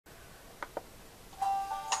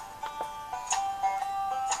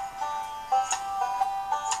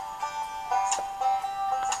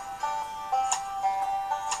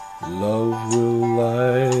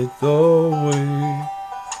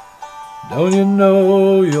you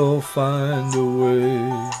know you'll find a way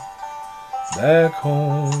back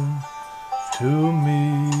home to me.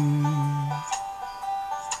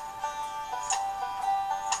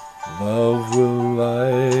 Love will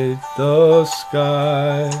light the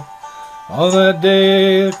sky on that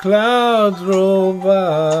day the clouds roll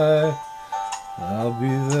by. I'll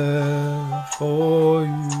be there for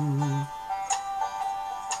you.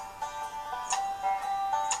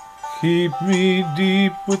 Keep me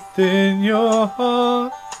deep within your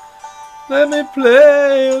heart. Let me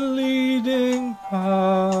play a leading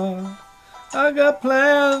part. I got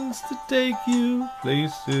plans to take you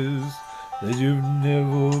places that you've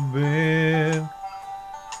never been.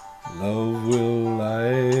 Love will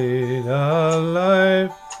light our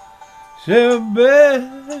life. Share a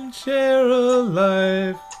bed and share a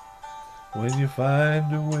life. When you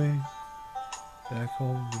find a way back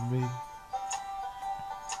home to me.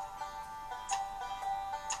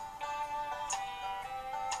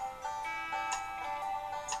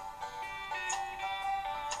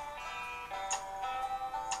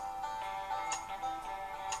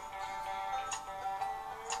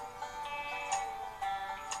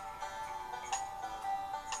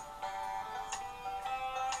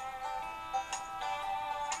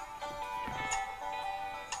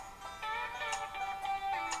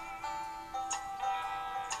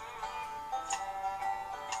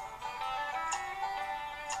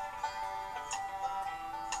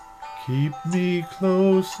 Keep me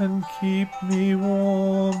close and keep me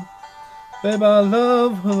warm. Babe, our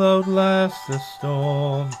love will outlast the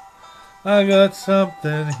storm. I got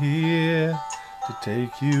something here to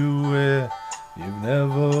take you where you've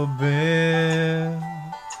never been.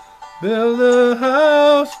 Build a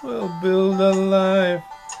house, we'll build a life.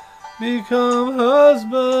 Become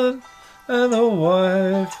husband and a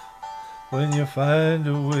wife. When you find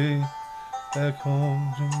a way back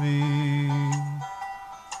home to me.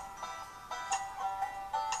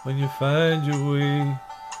 When you find your way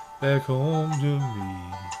back home to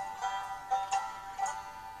me.